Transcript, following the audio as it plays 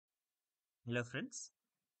Hello friends,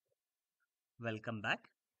 welcome back.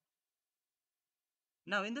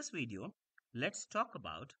 Now in this video, let's talk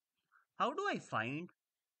about how do I find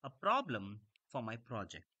a problem for my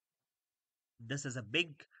project. This is a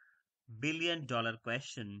big billion-dollar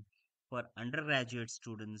question for undergraduate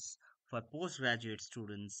students, for postgraduate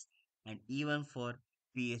students, and even for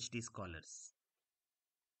PhD scholars.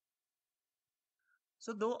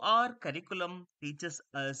 So though our curriculum teaches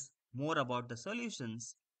us more about the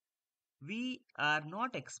solutions, we are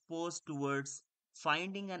not exposed towards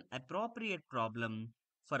finding an appropriate problem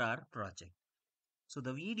for our project. So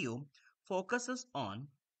the video focuses on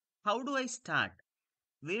how do I start?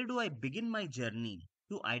 Where do I begin my journey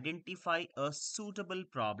to identify a suitable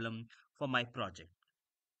problem for my project?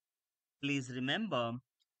 Please remember,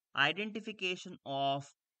 identification of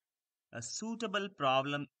a suitable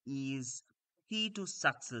problem is key to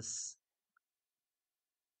success.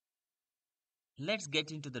 Let's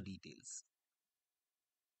get into the details.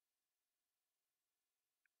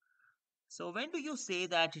 So when do you say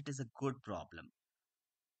that it is a good problem?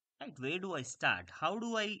 Right? Where do I start? How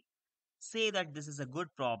do I say that this is a good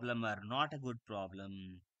problem or not a good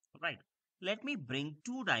problem? Right. Let me bring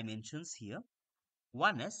two dimensions here.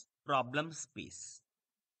 One is problem space.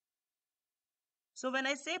 So when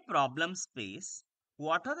I say problem space,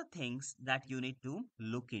 what are the things that you need to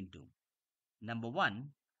look into? Number one,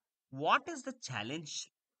 what is the challenge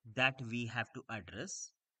that we have to address?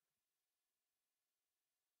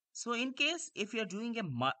 So in case if you're doing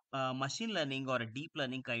a machine learning or a deep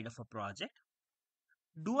learning kind of a project,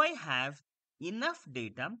 do I have enough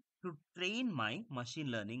data to train my machine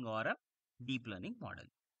learning or a deep learning model?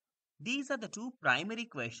 These are the two primary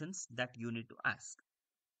questions that you need to ask.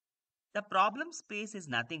 The problem space is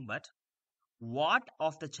nothing but what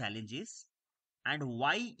of the challenges and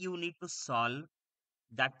why you need to solve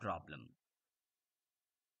that problem.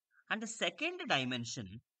 And the second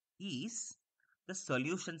dimension is the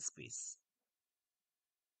solution space.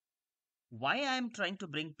 Why I am trying to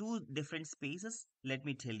bring two different spaces, let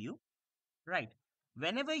me tell you. Right.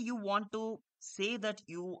 Whenever you want to say that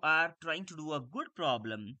you are trying to do a good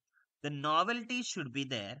problem, the novelty should be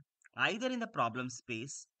there either in the problem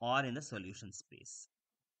space or in the solution space.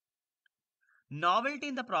 Novelty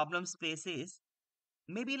in the problem space is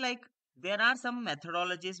maybe like there are some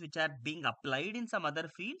methodologies which are being applied in some other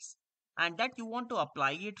fields and that you want to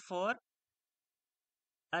apply it for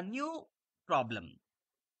a new problem,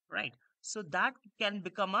 right? So that can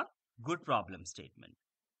become a good problem statement.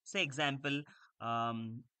 Say example,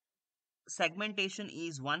 um, segmentation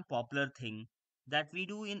is one popular thing that we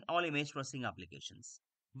do in all image processing applications.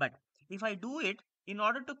 But if I do it in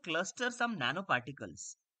order to cluster some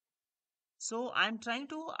nanoparticles, so I'm trying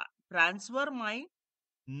to transfer my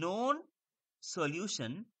known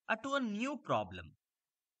solution to a new problem.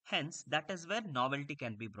 Hence, that is where novelty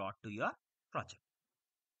can be brought to your project.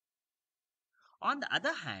 On the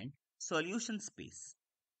other hand, solution space.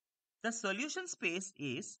 The solution space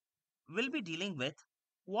is will be dealing with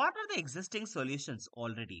what are the existing solutions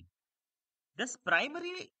already. This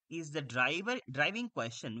primarily is the driving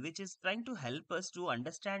question which is trying to help us to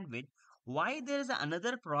understand with why there is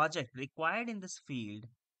another project required in this field.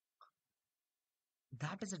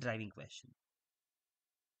 That is a driving question.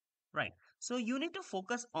 Right. So you need to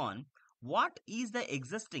focus on what are the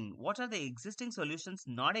existing solutions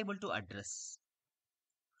not able to address?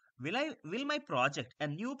 Will my project, a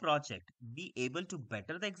new project, be able to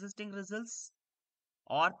better the existing results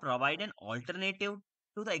or provide an alternative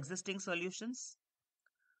to the existing solutions?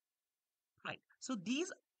 Right. So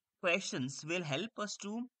these questions will help us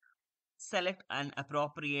to select an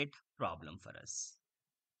appropriate problem for us.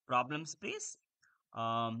 Problem space.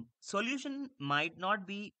 Solution might not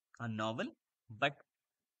be a novel, but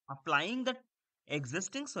applying the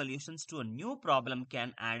existing solutions to a new problem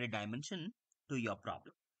can add a dimension to your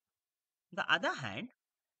problem. The other hand,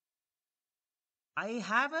 I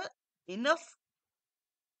have a enough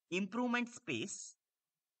improvement space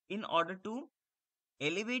in order to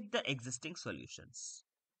elevate the existing solutions.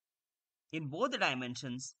 In both the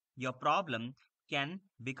dimensions, your problem can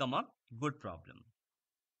become a good problem.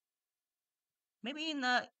 Maybe in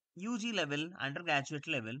a UG level, undergraduate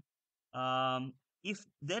level, if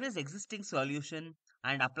there is existing solution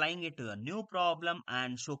and applying it to a new problem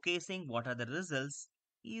and showcasing what are the results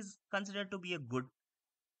is considered to be a good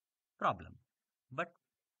problem. But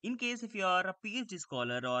in case if you are a PhD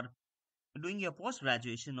scholar or doing your post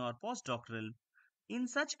graduation or postdoctoral, in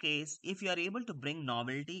such case, if you are able to bring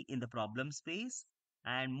novelty in the problem space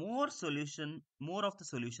and more of the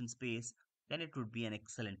solution space, then it would be an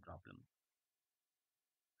excellent problem.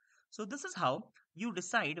 So this is how you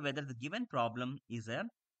decide whether the given problem is a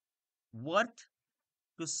worth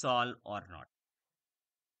to solve or not.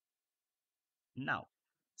 Now,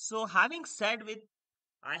 so having said with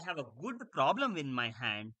I have a good problem in my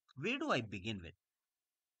hand, where do I begin with?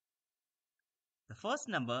 The first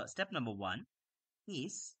step number one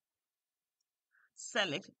is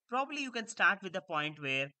select. Probably you can start with the point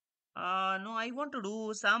where, no, I want to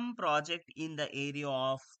do some project in the area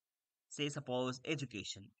of, say, suppose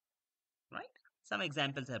education, right? Some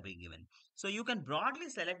examples are being given. So you can broadly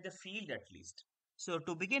select the field at least. So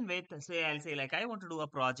to begin with, say I'll say like I want to do a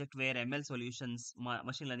project where ML solutions,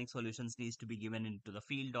 machine learning solutions needs to be given into the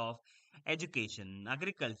field of education,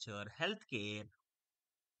 agriculture, healthcare,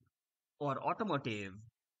 or automotive.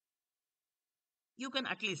 You can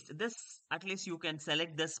at least you can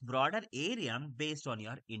select this broader area based on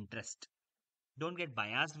your interest. Don't get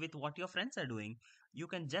biased with what your friends are doing. You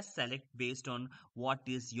can just select based on what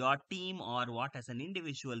is your team or what as an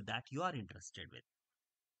individual that you are interested with.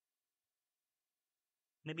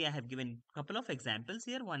 Maybe I have given a couple of examples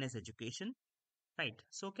here. One is education, right?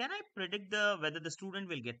 So can I predict the whether the student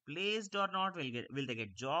will get placed or not, will they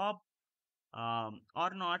get job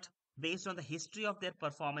or not based on the history of their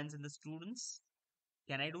performance in the students?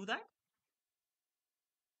 Can I do that?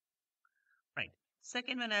 Right.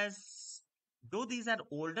 Second one is, though these are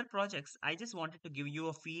older projects, I just wanted to give you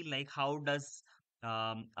a feel like how does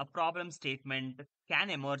a problem statement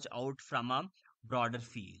can emerge out from a broader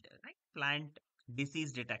field, right? Plant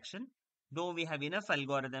disease detection. Though we have enough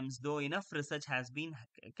algorithms, though enough research has been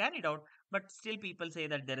carried out, but still people say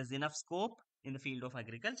that there is enough scope in the field of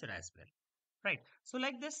agriculture as well, right? So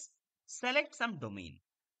like this, select some domain,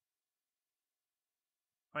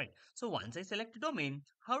 right? So once I select a domain,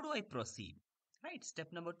 how do I proceed? Right.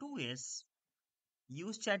 Step number two is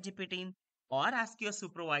use ChatGPT or ask your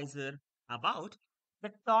supervisor about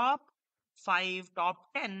the top 5, top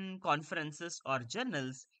 10 conferences or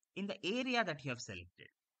journals in the area that you have selected.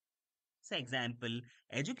 Say example,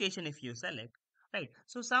 education if you select, right?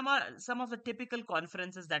 So some of the typical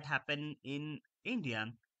conferences that happen in India,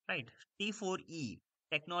 right? T4E,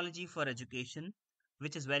 Technology for Education,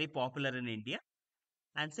 which is very popular in India.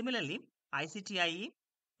 And similarly, ICTIE,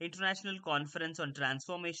 International Conference on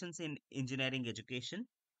Transformations in Engineering Education,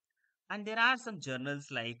 and there are some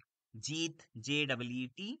journals like JEET, JEET,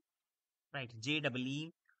 right? JEE,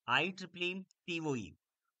 IEEE, TOE,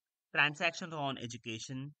 Transaction on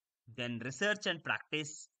Education, then Research and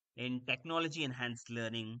Practice in Technology Enhanced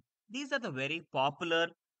Learning. These are the very popular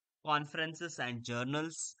conferences and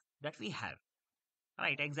journals that we have.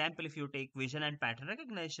 Right. Example, if you take vision and pattern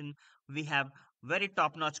recognition, we have very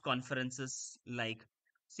top-notch conferences like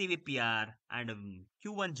CVPR and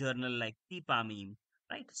Q1 journal like TPAMI,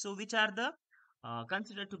 right? So which are the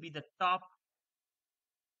considered to be the top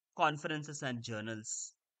conferences and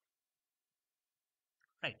journals,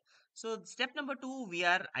 right? So step number two, we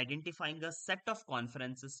are identifying a set of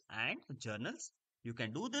conferences and journals. You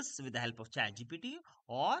can do this with the help of ChatGPT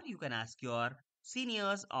or you can ask your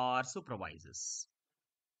seniors or supervisors.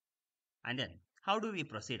 And then how do we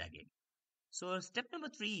proceed again? So, step number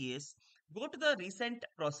three is go to the recent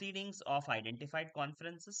proceedings of identified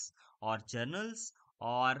conferences or journals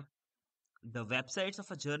or the websites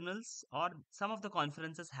of a journals, or some of the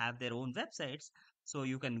conferences have their own websites. So,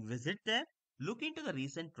 you can visit there, look into the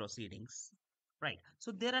recent proceedings. Right.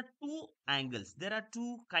 So, there are two angles, there are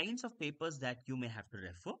two kinds of papers that you may have to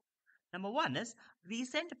refer. Number one is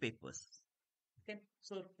recent papers. Okay.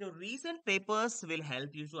 So the recent papers will help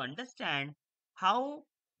you to understand how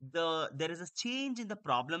there is a change in the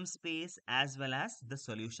problem space as well as the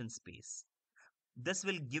solution space. This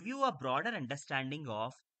will give you a broader understanding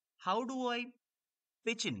of how do I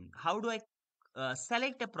pitch in, how do I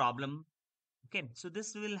select a problem. Okay, so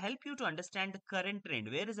this will help you to understand the current trend.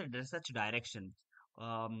 Where is the research direction?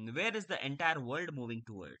 Where is the entire world moving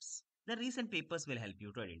towards? The recent papers will help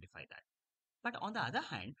you to identify that. But on the other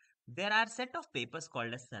hand, there are set of papers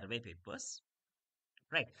called as survey papers,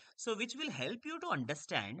 right? So which will help you to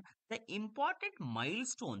understand the important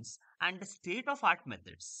milestones and the state of art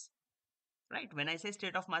methods, right? When I say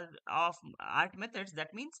state of art methods,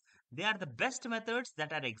 that means they are the best methods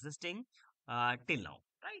that are existing till now,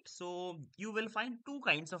 right? So you will find two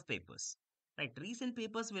kinds of papers, right? Recent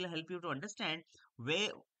papers will help you to understand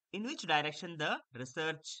where in which direction the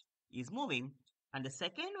research is moving, and the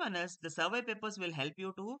second one is the survey papers will help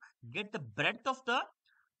you to get the breadth of the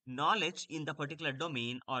knowledge in the particular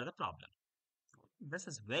domain or the problem. This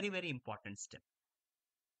is very important step.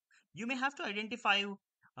 You may have to identify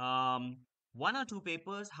um, one or two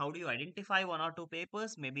papers. How do you identify one or two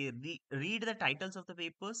papers? Maybe read the titles of the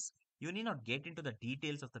papers. You need not get into the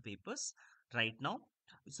details of the papers right now.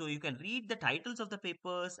 So you can read the titles of the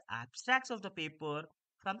papers, abstracts of the paper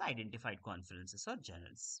from the identified conferences or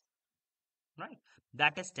journals, right?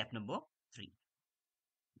 That is step number 3,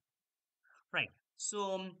 right?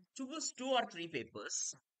 So choose 2 or 3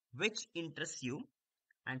 papers which interest you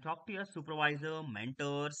and talk to your supervisor,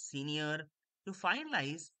 mentor, senior to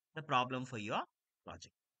finalize the problem for your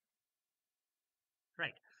project,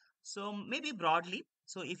 right? So maybe broadly,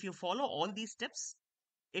 so if you follow all these steps,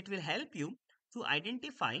 it will help you to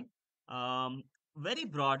identify um, very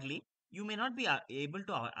broadly. You may not be able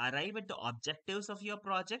to arrive at the objectives of your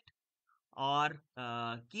project or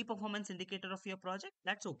key performance indicator of your project.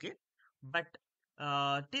 That's okay. But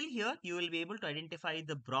till here, you will be able to identify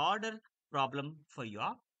the broader problem for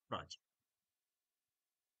your project.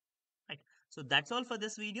 Right. So that's all for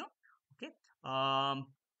this video. Okay.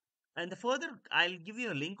 And the further, I'll give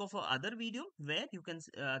you a link of a other video where you can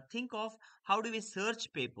think of how do we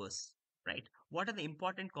search papers, right? What are the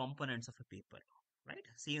important components of a paper, right?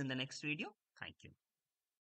 See you in the next video. Thank you.